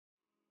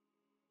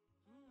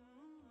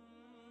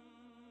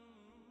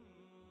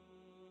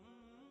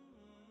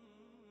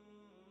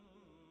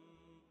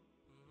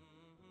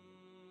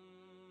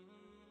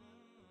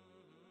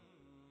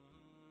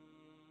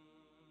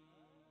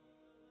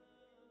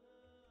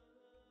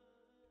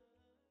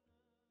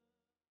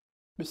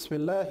بسم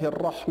الله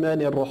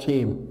الرحمن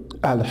الرحيم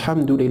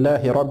الحمد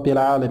لله رب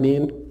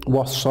العالمين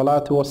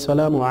والصلاة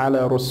والسلام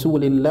على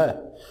رسول الله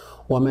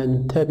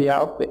ومن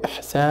تبع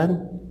بإحسان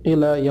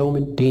إلى يوم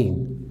الدين.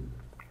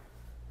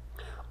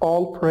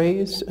 All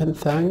praise and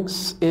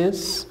thanks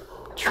is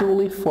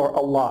truly for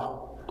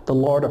Allah, the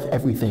Lord of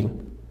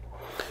everything.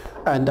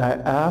 And I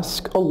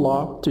ask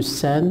Allah to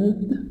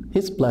send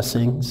His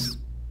blessings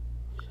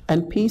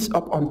and peace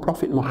upon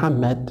Prophet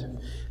Muhammad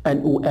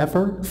and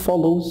whoever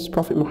follows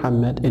Prophet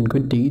Muhammad in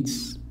good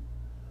deeds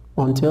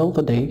until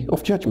the day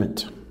of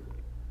judgment.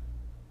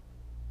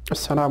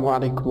 Assalamu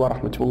alaikum wa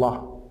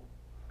rahmatullah.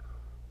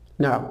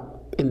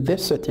 Now, in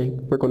this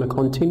sitting, we're going to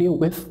continue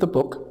with the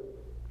book,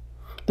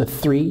 The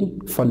Three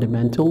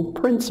Fundamental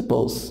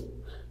Principles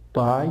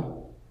by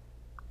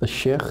the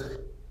Sheikh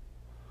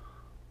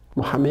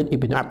Muhammad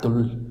ibn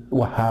Abdul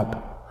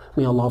Wahhab.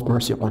 May Allah have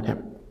mercy upon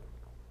him.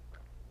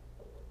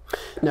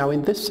 Now,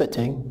 in this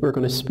setting, we're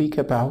going to speak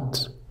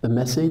about the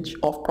message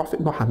of Prophet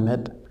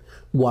Muhammad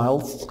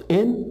whilst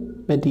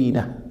in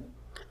Medina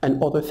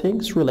and other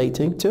things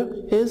relating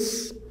to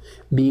his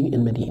being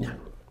in Medina.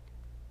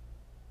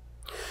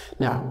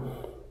 Now,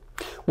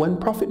 when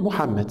Prophet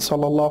Muhammad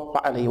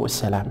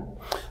ﷺ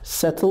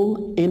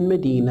settled in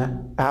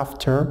Medina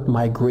after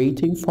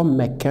migrating from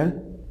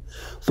Mecca,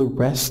 the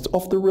rest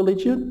of the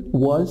religion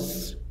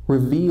was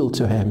revealed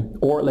to him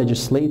or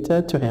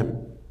legislated to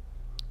him.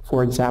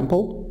 For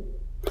example,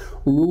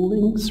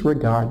 rulings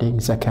regarding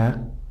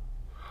zakah,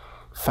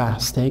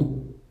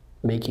 fasting,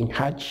 making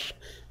hajj,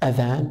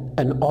 adhan,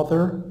 and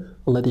other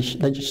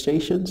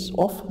legislations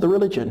of the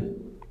religion.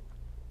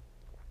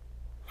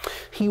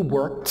 He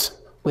worked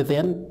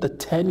within the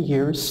 10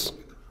 years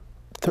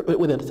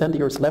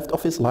left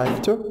of his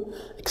life to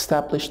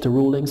establish the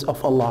rulings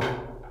of Allah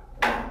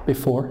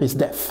before his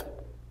death.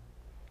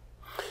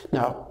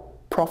 Now,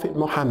 Prophet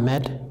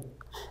Muhammad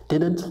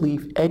didn't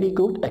leave any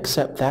good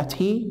except that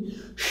he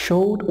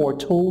showed or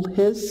told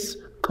his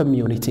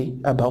community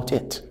about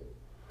it.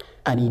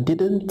 And he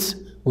didn't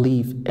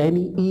leave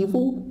any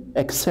evil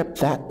except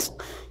that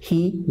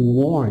he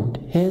warned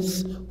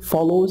his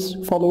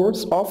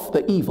followers of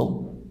the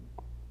evil.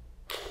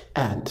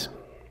 And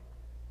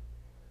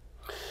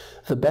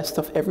the best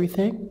of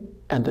everything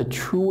and the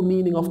true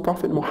meaning of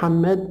Prophet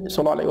Muhammad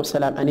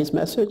ﷺ and his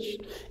message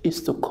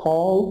is to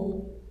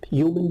call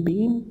human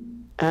being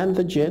and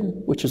the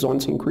jinn, which is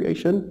unseen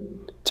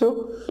creation,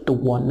 to the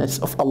oneness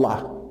of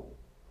Allah.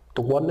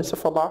 The oneness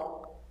of Allah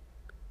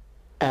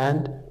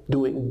and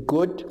doing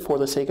good for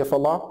the sake of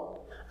Allah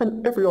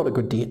and every other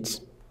good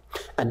deeds.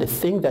 And the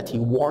thing that he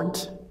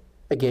warned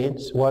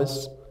against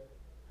was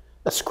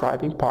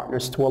ascribing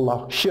partners to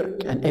Allah,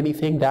 shirk, and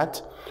anything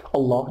that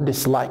Allah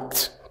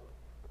disliked.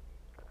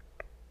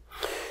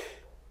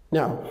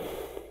 Now,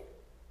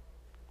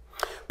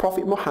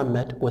 Prophet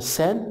Muhammad was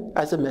sent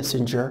as a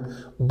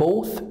messenger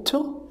both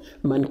to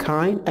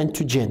mankind and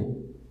to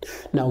jinn.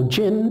 Now, a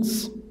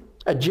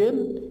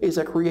jinn is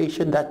a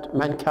creation that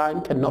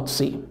mankind cannot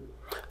see.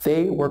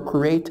 They were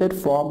created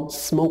from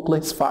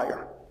smokeless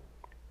fire.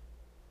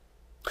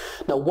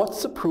 Now,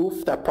 what's the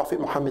proof that Prophet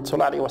Muhammad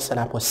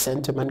ﷺ was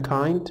sent to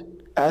mankind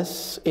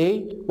as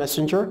a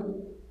messenger?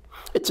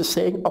 It's a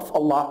saying of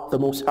Allah the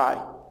Most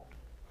High.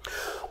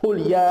 قل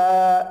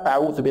يا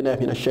أعوذ بالله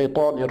من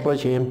الشيطان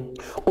الرجيم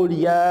قل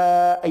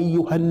يا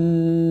أيها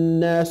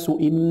الناس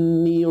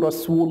إني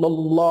رسول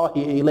الله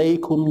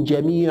إليكم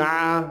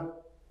جميعا.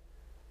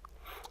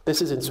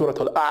 This is in Surah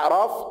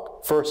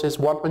Al-A'raf, verses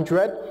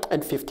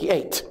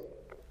 158.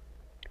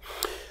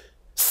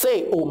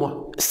 Say,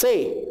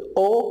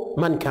 O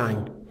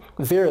mankind,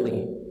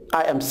 verily,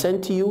 I am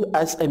sent to you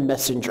as a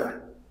messenger.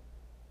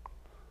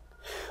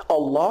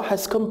 Allah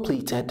has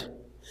completed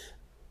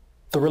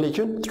the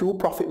religion through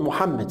Prophet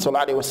Muhammad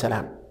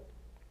ﷺ.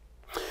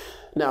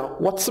 Now,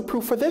 what's the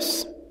proof for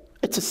this?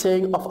 It's a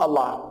saying of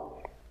Allah.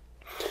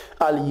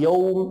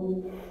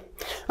 Al-yawm,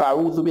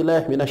 a'udhu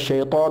billahi minash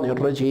shaytanir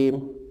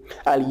rajim.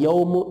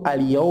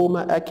 اليوم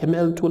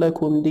أكملت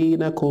لكم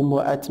دينكم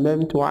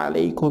وأتممت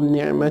عليكم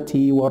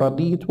نعمتي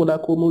ورضيت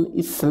لكم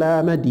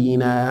الإسلام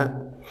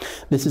دينا.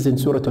 This is in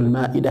Surah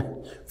Al-Ma'idah,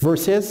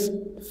 verses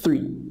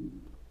 3.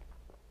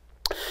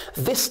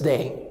 This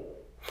day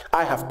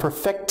I have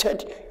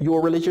perfected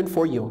your religion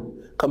for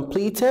you,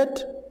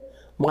 completed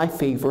my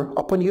favor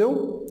upon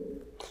you,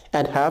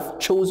 and have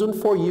chosen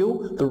for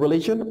you the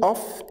religion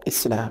of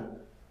Islam.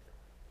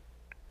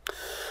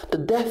 The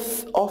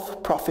death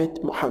of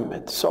Prophet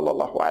Muhammad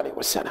sallallahu alaihi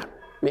wasallam.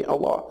 May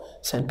Allah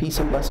send peace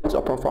and blessings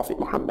upon Prophet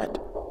Muhammad.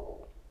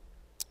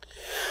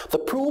 The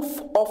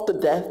proof of the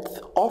death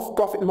of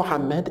Prophet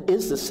Muhammad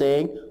is the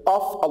saying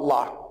of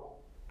Allah.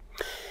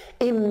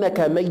 إِنَّكَ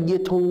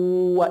مَيِّتٌ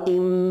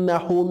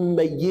وَإِنَّهُمْ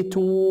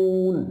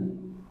مَيِّتُونَ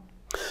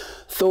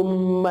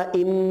ثُمَّ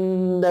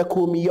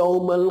إِنَّكُمْ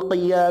يَوْمَ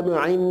الْقِيَامِ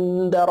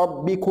عِنْدَ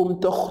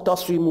رَبِّكُمْ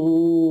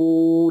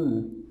تَخْتَصِمُونَ.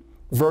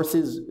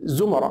 Verses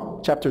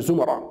Zumara, chapter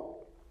Zumara.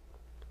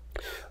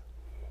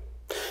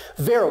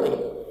 Verily,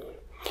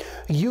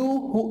 you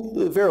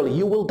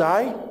will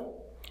die,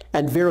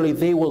 and verily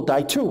they will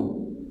die too.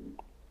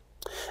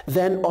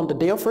 Then on the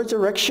day of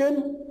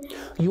resurrection,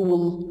 you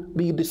will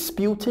be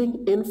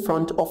disputing in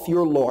front of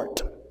your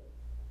Lord.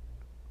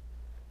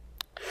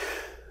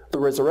 The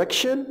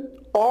resurrection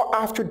or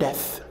after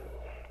death.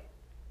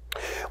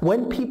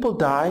 When people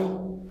die,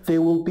 they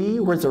will be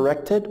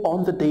resurrected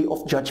on the day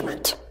of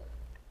judgment.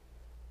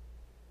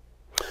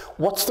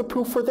 What's the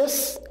proof for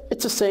this?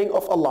 It's a saying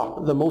of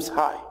Allah, the Most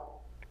High.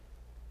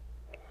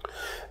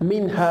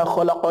 منها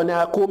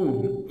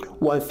خلقناكم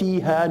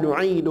وفيها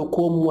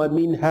نعيدكم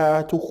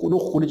ومنها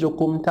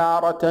نخرجكم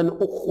تارة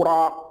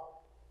أخرى.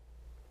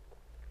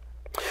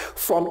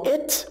 From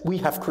it we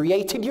have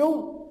created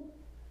you,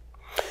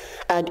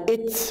 and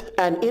in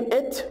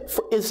it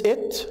is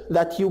it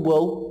that you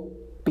will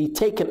be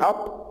taken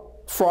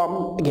up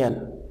from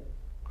again.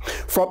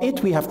 From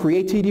it we have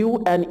created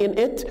you, and in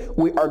it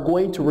we are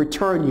going to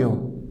return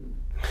you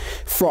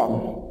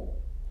from.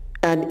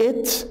 And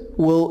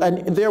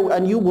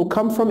you will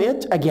come from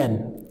it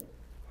again.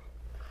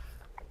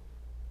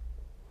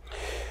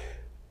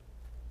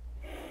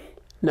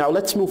 Now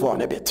let's move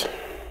on a bit.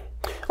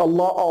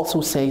 Allah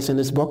also says in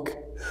His book,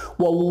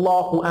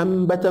 وَاللَّهُ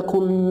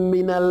أَنبَتَكُم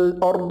مِّنَ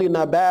الْأَرْضِ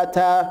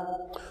نَبَاتًا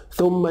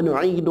ثُمَّ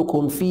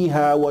نُعِيدُكُم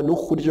فِيهَا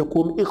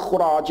وَنُخْرِجُكُم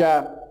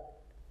إِخْرَاجًا.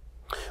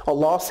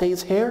 Allah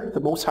says here,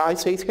 the Most High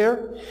says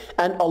here,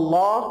 and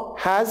Allah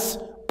has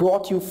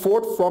brought you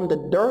forth from the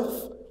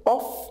dust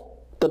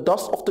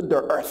of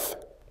the earth.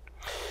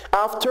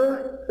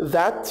 After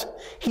that,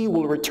 He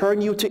will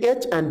return you to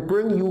it and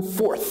bring you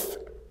forth.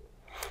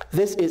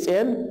 This is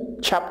in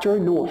chapter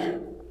Nuh.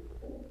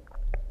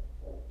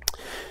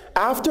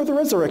 After the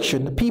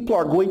resurrection, people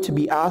are going to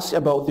be asked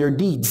about their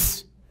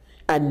deeds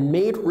and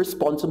made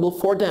responsible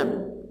for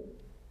them.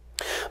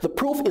 The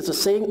proof is a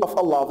saying of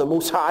Allah the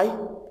Most High,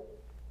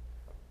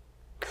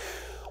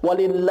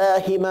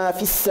 وَلِلَّهِ مَا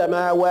فِي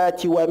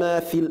السَّمَاوَاتِ وَمَا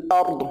فِي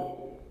الْأَرْضِ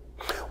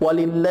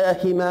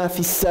وَلِلَّهِ مَا فِي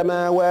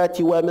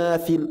السَّمَاوَاتِ وَمَا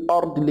فِي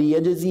الْأَرْضِ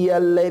لِيَجْزِيَ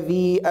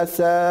الَّذِي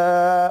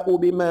أَسَاءُ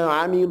بِمَا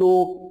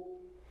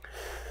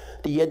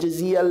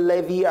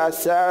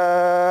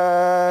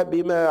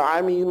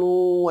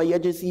عَمِلُوا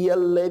وَيَجْزِيَ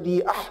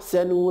الَّذِي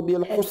أَحْسَنُوا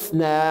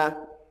بِالْحُسْنَى.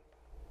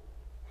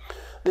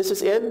 This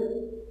is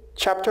in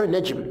chapter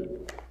Najm.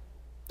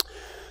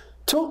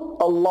 To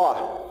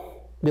Allah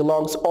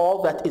belongs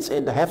all that is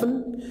in the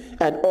heaven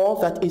and all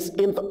that is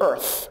in the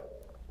earth.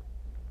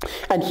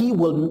 And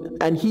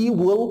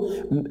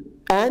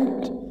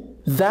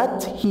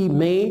that He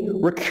may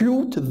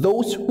recruit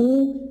those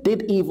who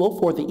did evil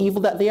for the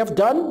evil that they have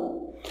done,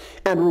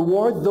 and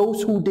reward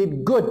those who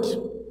did good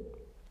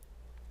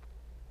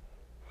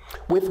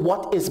with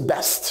what is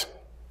best.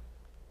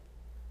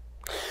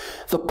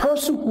 The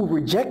person who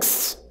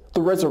rejects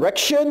the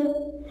resurrection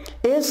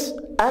is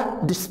a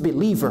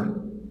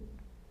disbeliever.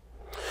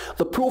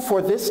 The proof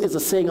for this is a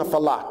saying of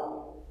Allah.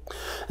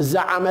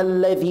 زعم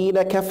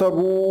الذين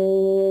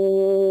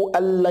كفروا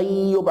أن لن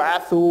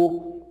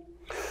يبعثوا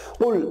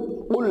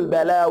قل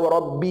بلى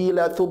وربي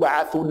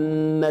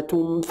لتبعثن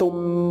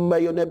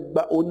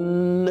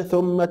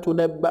ثم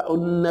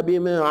تنبؤن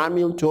بما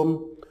عملتم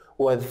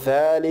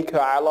وذلك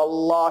على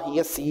الله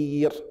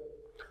يسير.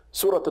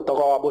 Surah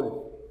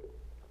Al-Taghabun.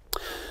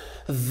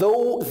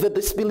 Though the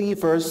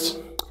disbelievers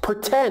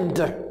pretend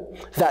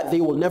that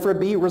they will never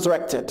be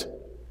resurrected,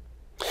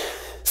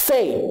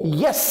 say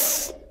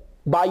yes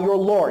by your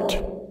Lord.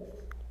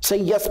 Say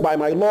yes by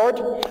my Lord,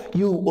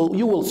 you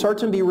will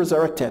certainly be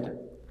resurrected.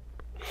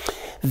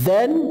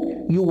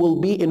 Then you will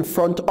be in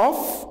front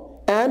of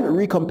and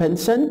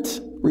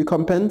recompensed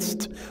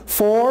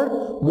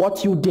for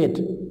what you did.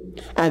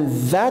 And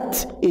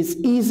that is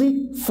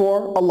easy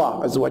for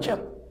Allah Azza wa Jal.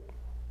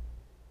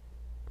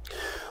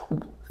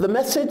 The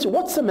message,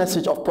 what's the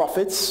message of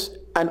prophets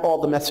and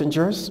all the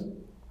messengers?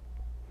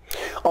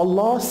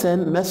 Allah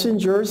sent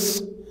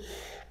messengers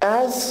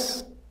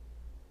as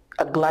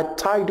a glad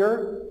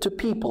tider to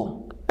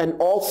people, and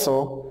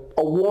also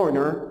a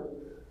warner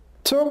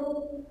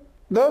to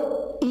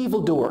the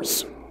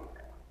evildoers.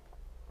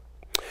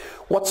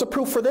 What's the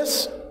proof for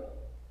this?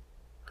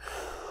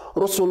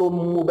 رسل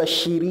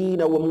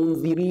مبشرين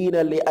ومنذرين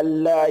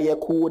لئلا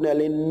يكون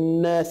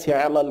للناس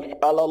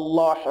على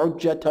الله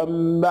حجة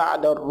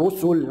بعد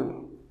الرسل.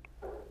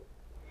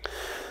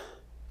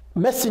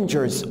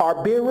 Messengers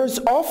are bearers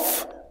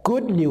of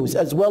good news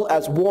as well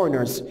as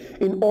warners,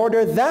 in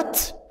order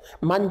that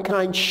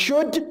mankind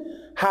should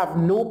have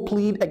no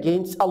plea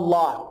against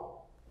Allah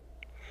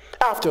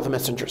after the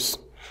messengers.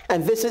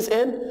 And this is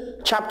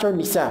in chapter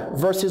Nisa,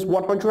 verses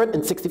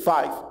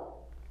 165.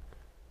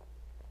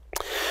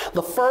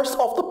 The first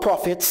of the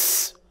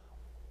prophets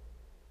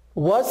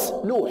was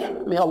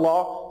Nuh. May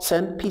Allah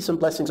send peace and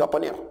blessings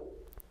upon him.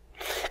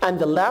 And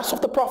the last of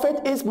the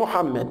prophet is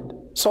Muhammad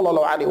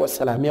sallallahu alaihi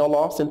wasallam. May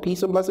Allah send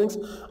peace and blessings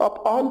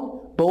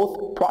upon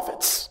both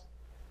prophets.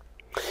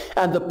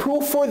 And the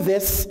proof for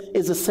this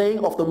is the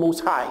saying of the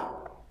Most High.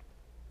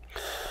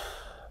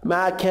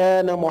 ما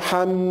كان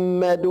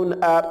محمد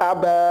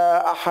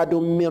أبا أحد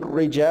من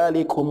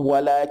رجالكم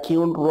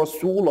ولكن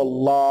رسول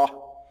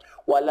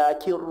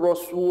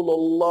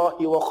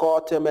الله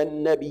وخاتم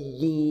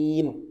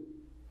النبيين.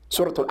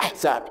 Surah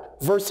Al-Ahzab,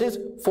 verses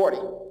 40.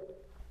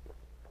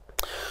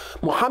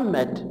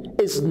 Muhammad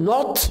is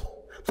not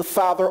the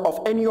father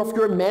of any of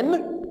your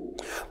men,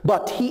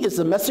 but he is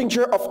the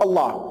messenger of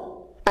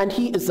Allah, and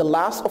he is the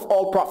last of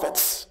all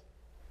prophets.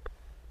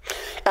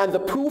 And the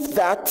proof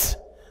that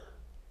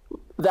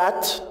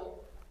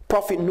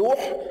Prophet Nuh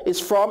is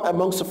from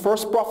amongst the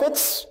first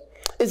prophets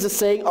is the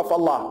saying of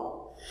Allah,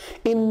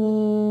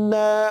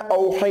 إِنَّا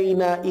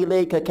أَوْحَيْنَا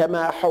إِلَيْكَ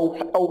كَمَا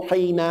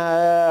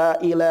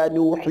أَوْحَيْنَا إِلَى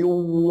نُوحٍ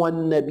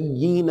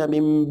وَالنَّبِيِّينَ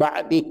مِن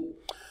بَعْدِهِ.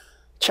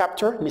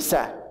 Chapter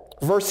Nisa,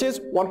 verses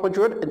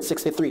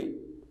 163.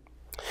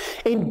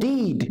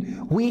 Indeed,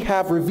 we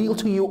have revealed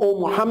to you, O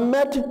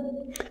Muhammad,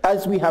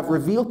 as we have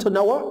revealed to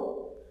Noah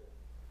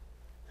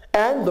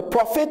and the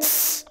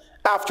prophets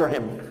after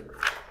him.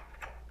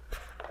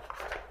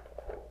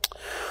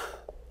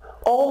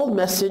 All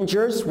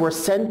messengers were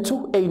sent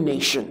to a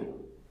nation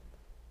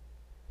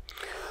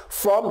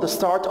from the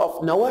start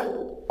of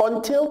Noah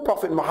until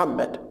Prophet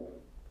Muhammad,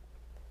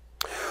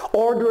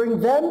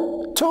 ordering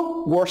them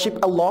to worship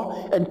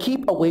Allah and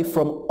keep away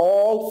from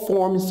all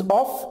forms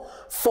of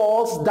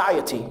false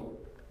deity.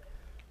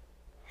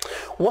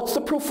 What's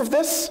the proof of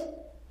this?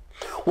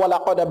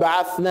 وَلَقَدْ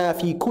بَعَثْنَا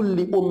فِي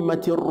كُلِّ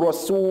أُمَّةٍ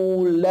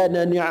رَسُولًا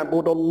أَنِ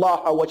اعْبُدُوا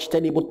اللَّهَ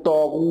وَاجْتَنِبُوا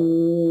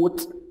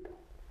الطَّاغُوتَ.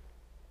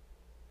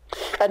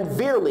 And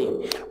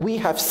verily, we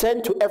have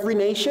sent to every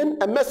nation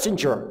a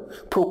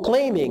messenger,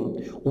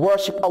 proclaiming,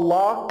 worship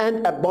Allah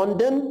and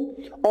abandon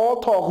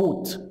all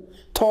taghut.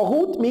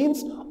 Taghut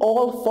means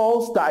all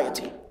false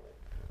deity.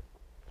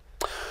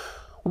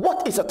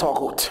 What is a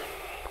taghut?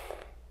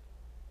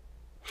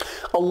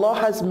 Allah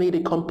has made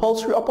it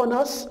compulsory upon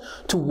us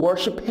to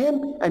worship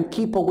Him and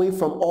keep away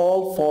from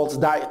all false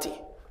deity.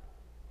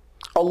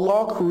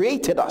 Allah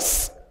created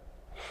us.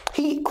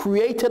 He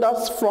created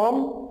us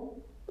from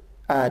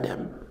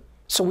Adam.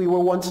 So we were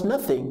once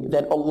nothing.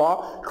 Then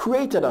Allah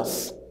created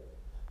us.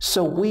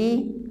 So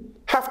we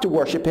have to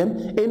worship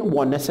Him in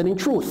oneness and in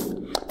truth.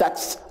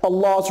 That's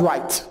Allah's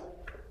right.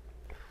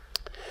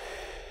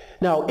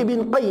 Now,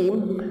 Ibn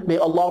Qayyim, may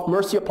Allah have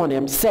mercy upon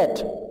him,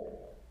 said,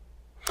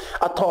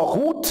 a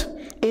taghut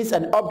is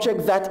an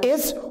object that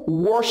is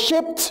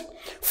worshipped,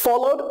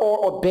 followed,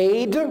 or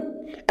obeyed,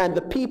 and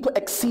the people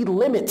exceed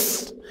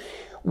limits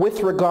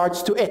with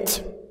regards to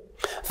it.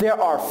 There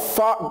are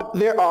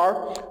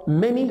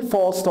many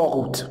false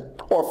taghut,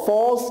 or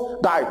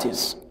false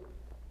deities.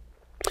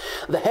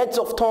 The heads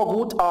of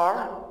taghut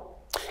are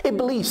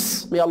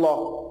Iblis, may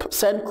Allah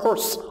send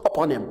curse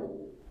upon him.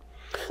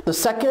 The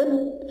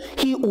second,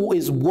 he who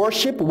is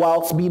worshipped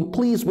whilst being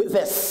pleased with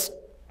this.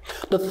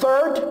 The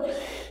third,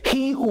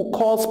 he who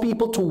calls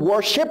people to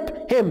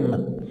worship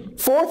him.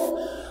 Fourth,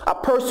 a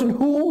person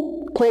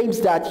who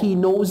claims that he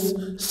knows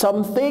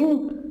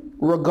something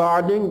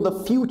regarding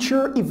the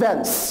future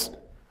events.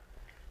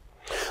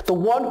 The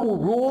one who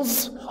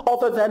rules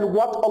other than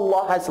what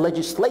Allah has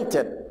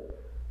legislated.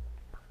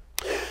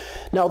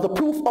 Now the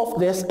proof of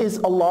this is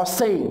Allah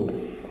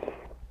saying,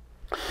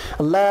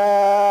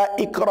 لا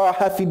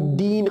إكراه في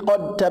الدين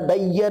قد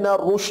تبين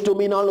الرشد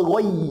من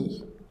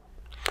الغي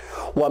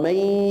ومن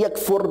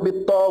يكفر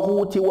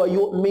بالطاغوت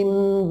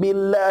ويؤمن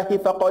بالله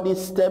فقد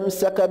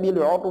استمسك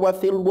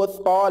بالعروة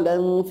الوثقى لا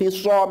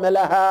انفصام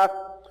لها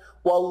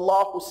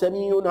والله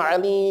سميع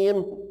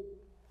عليم.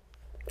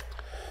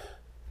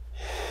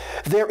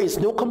 There is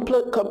no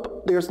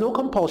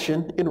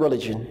compulsion in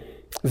religion.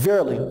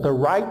 Verily, the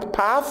right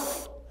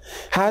path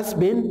has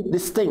been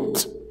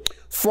distinct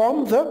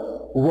from the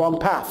wrong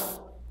path.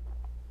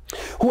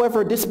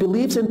 Whoever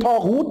disbelieves in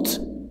taghut,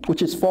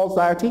 which is false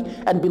deity,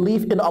 and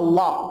believes in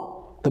Allah,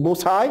 the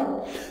Most High,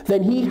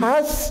 then he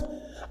has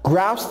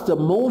grasped the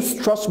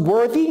most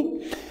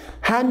trustworthy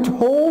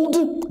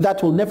handhold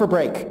that will never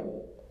break.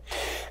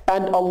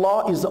 And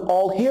Allah is the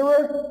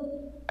all-hearer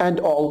and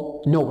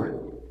all-knower.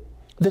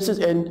 This is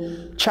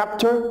in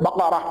chapter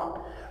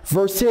Baqarah,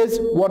 verses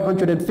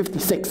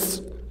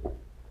 156.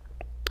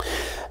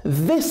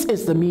 This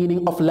is the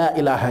meaning of La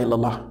ilaha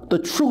illallah, the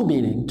true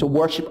meaning, to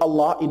worship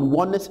Allah in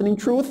oneness and in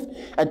truth,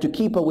 and to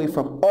keep away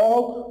from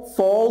all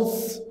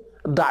false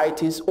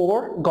deities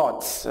or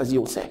gods, as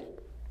you'll say.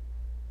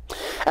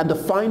 And the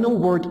final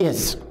word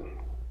is,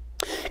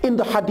 in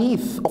the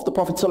hadith of the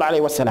Prophet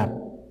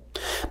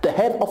ﷺ, the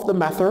head of the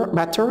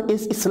matter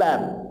is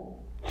Islam.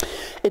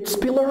 Its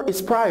pillar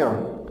is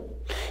prayer,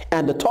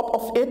 and the top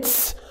of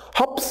its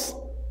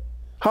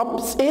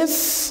humps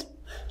is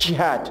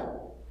jihad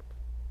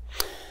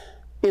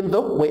in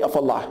the way of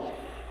Allah.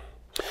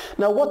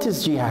 Now what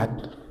is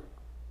jihad?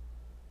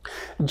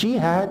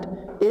 Jihad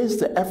is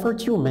the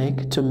effort you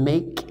make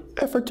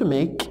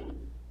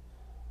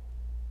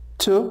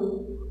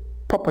to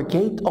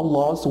propagate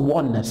Allah's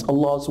oneness,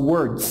 Allah's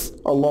words,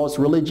 Allah's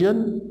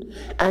religion,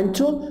 and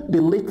to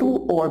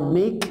belittle or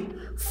make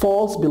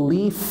false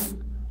belief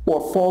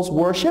or false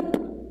worship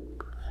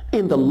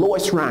in the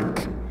lowest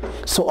rank.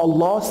 So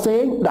Allah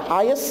saying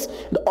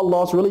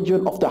Allah's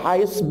religion of the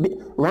highest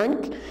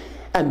rank,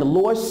 and the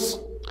lowest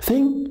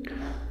thing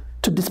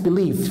to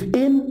disbelieve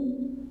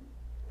in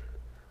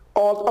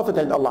all other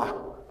than Allah.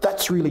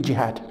 That's really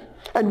jihad.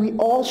 And we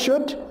all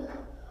should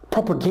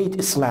propagate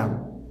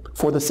Islam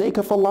for the sake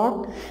of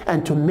Allah,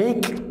 and to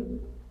make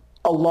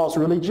Allah's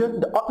religion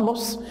the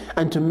utmost,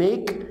 and to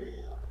make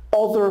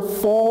other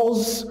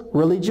false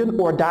religion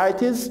or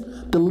deities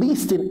the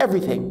least in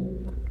everything.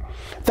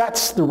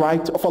 That's the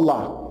right of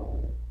Allah.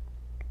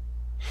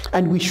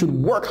 And we should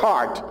work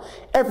hard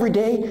every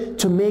day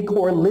to make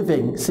our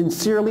living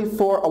sincerely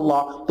for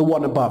Allah, the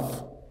one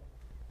above.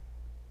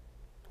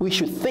 We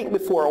should think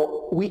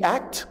before we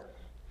act.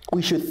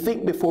 We should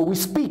think before we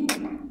speak.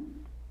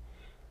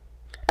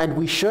 And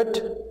we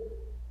should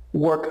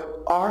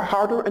work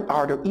harder and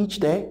harder each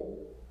day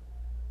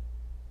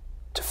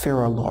to fear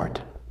our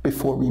Lord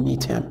before we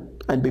meet Him,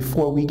 and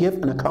before we give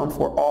an account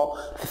for all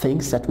the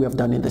things that we have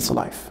done in this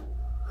life.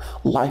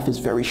 Life is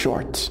very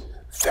short,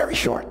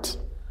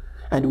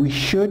 and we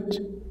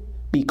should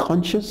be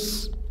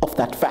conscious of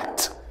that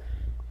fact.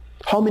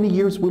 How many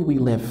years will we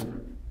live?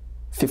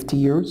 50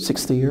 years,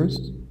 60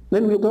 years?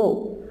 Then we'll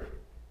go.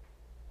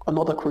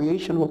 Another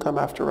creation will come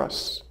after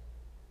us.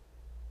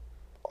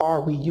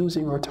 Are we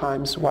using our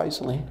times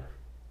wisely?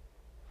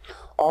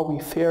 Are we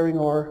fearing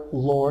our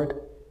Lord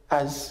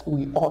as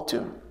we ought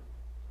to?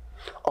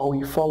 Are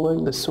we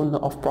following the sunnah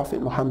of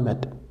Prophet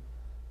Muhammad?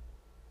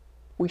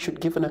 We should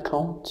give an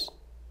account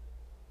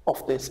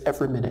of this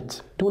every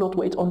minute. Do not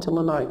wait until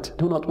the night.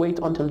 Do not wait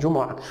until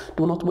Jumu'ah.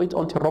 Do not wait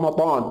until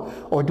Ramadan.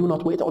 Or do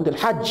not wait until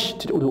Hajj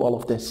to do all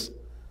of this.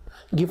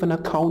 Give an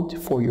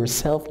account for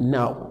yourself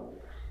now.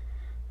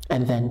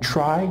 And then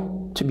try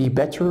to be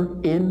better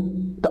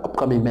in the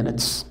upcoming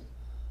minutes.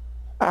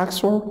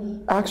 Ask for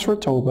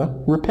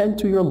tawbah, repent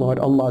to your Lord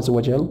Allah Azza wa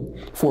Jal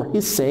for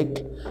His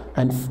sake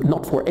and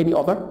not for any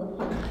other,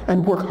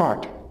 and work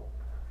hard.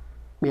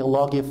 May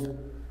Allah give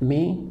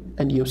me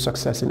and you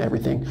success in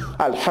everything.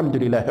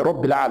 Alhamdulillah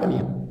Rabbil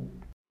Alameen.